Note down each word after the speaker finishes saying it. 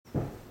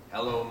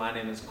Hello, my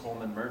name is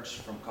Coleman Murch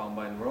from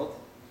Combine World.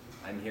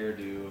 I'm here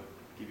to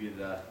give you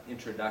the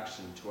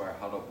introduction to our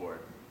Huddle board.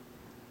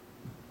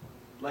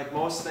 Like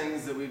most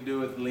things that we do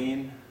with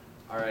Lean,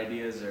 our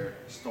ideas are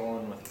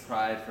stolen with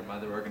pride from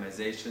other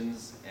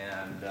organizations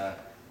and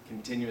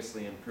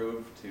continuously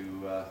improved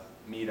to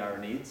meet our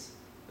needs.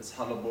 This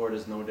Huddle board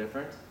is no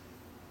different.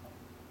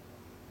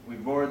 We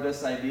borrowed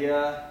this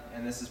idea,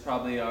 and this is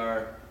probably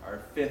our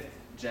fifth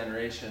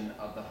generation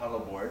of the Huddle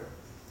board.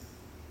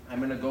 I'm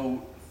going to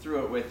go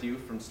through it with you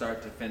from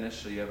start to finish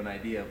so you have an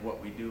idea of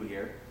what we do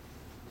here.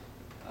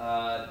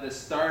 The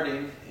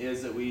starting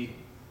is that we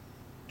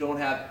don't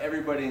have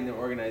everybody in the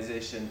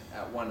organization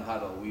at one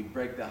huddle. We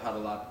break the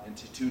huddle up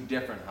into two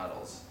different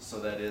huddles so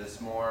that it is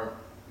more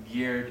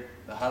geared,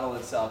 the huddle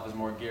itself is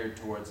more geared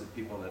towards the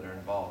people that are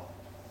involved.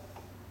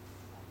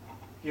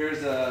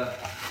 Here's a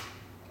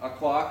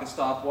clock, a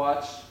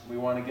stopwatch. We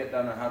want to get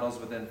done our huddles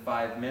within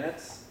 5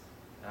 minutes.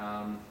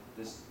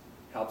 This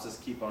helps us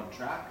keep on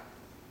track.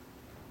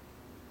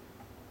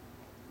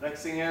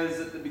 Next thing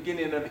is, at the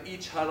beginning of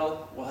each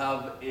huddle, we'll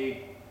have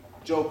a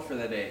joke for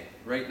the day.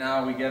 Right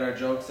now we get our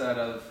jokes out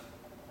of,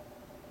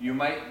 "You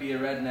might be a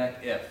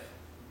redneck if."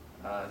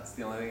 It's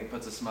the only thing that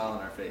puts a smile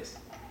on our face.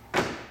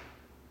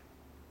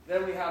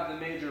 Then we have the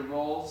major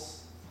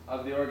roles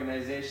of the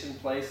organization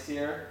placed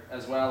here,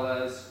 as well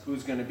as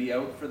who's going to be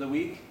out for the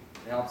week.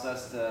 It helps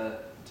us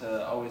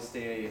to always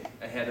stay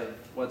ahead of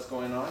what's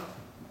going on.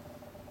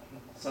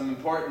 Some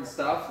important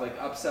stuff like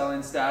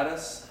upselling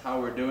status, how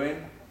we're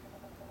doing.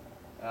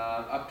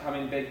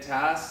 Upcoming big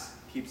tasks,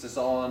 keeps us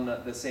all on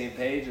the same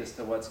page as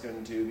to what's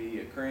going to be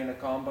occurring at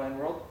Combine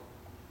World.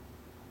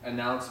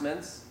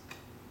 Announcements.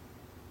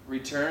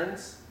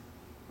 Returns.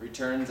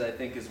 Returns, I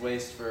think, is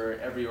waste for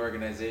every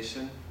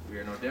organization. We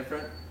are no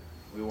different.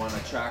 We want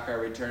to track our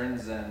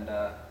returns and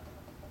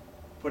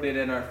put it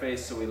in our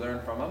face so we learn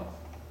from them.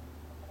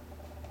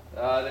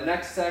 The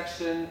next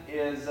section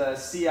is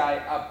CI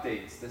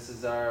updates. This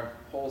is our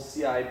whole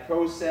CI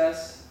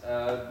process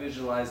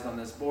visualized on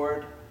this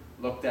board,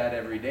 looked at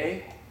every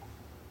day,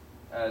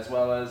 as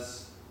well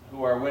as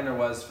who our winner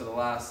was for the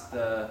last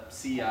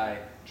CI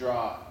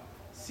draw.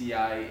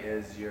 CI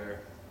is your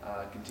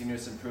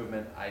continuous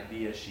improvement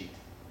idea sheet.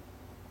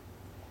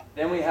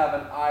 Then we have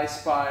an I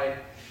Spy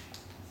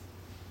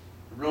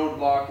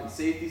roadblock and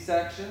safety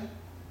section.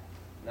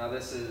 Now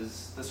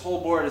this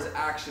whole board is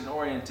action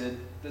oriented.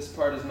 This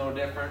part is no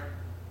different.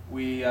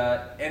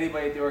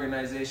 Anybody at the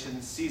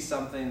organization sees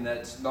something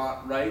that's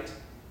not right,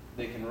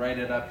 they can write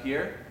it up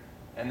here.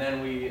 And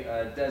then we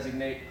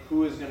designate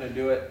who is going to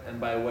do it and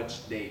by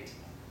which date.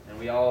 And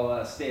we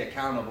all stay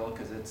accountable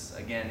because it's,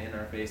 again, in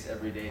our face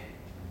every day.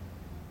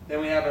 Then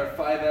we have our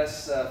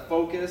 5S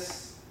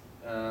focus.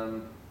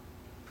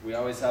 We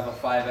always have a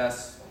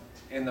 5S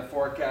in the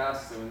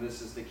forecast, and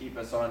this is to keep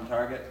us on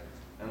target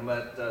and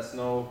let us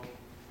know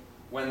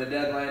when the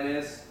deadline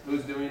is,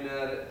 who's doing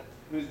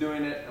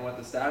it, and what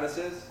the status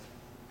is.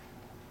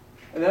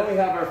 And then we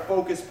have our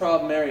focus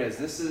problem areas.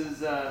 This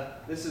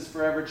is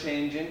forever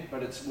changing,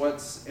 but it's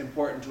what's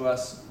important to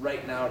us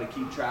right now to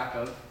keep track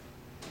of.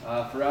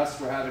 For us,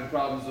 we're having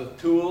problems with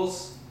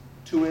tools,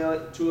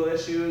 tool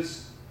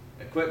issues,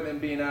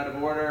 equipment being out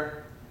of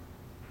order,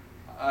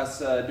 us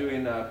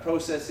doing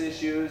process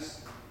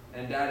issues,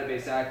 and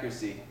database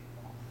accuracy.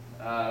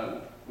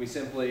 We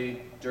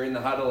simply, during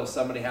the huddle, if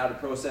somebody had a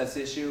process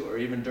issue, or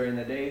even during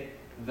the day,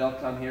 they'll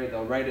come here,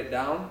 they'll write it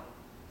down.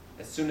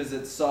 As soon as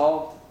it's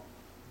solved,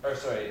 as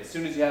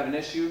soon as you have an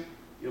issue,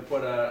 you'll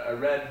put a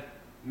red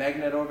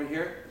magnet over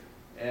here,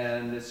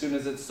 and as soon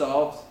as it's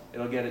solved,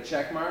 it'll get a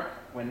check mark.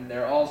 When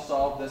they're all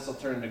solved, this will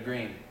turn to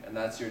green, and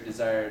that's your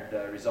desired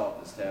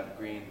result, is to have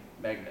green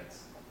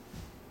magnets.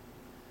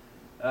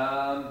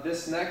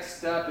 This next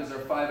step is our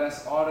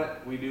 5S audit.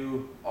 We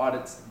do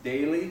audits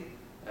daily.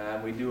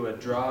 We do a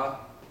draw.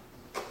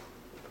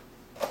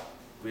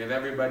 We have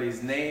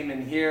everybody's name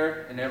in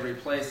here, and every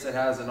place that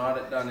has an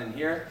audit done in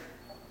here,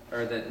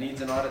 or that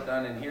needs an audit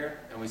done in here,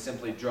 and we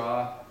simply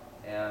draw,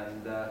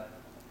 and the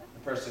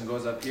person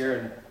goes up here,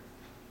 and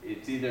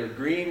it's either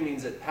green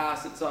means it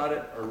passed its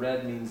audit, or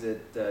red means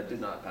it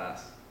did not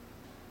pass.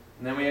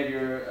 And then we have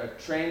your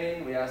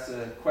training. We ask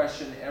a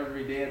question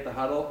every day at the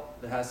huddle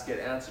that has to get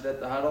answered at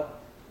the huddle,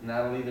 and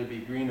that'll either be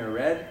green or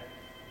red.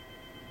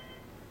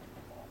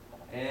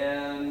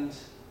 And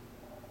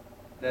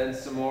then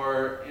some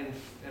more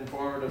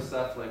informative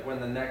stuff like when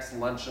the next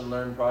lunch and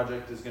learn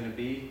project is going to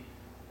be,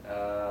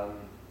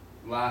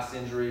 last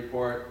injury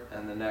report,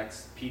 and the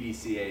next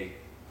PDCA,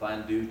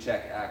 plan, do,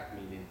 check, act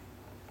meeting.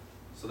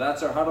 So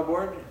that's our huddle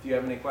board. If you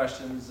have any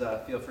questions,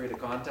 feel free to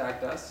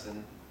contact us,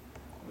 and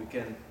we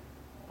can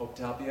hope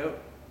to help you out.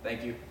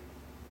 Thank you.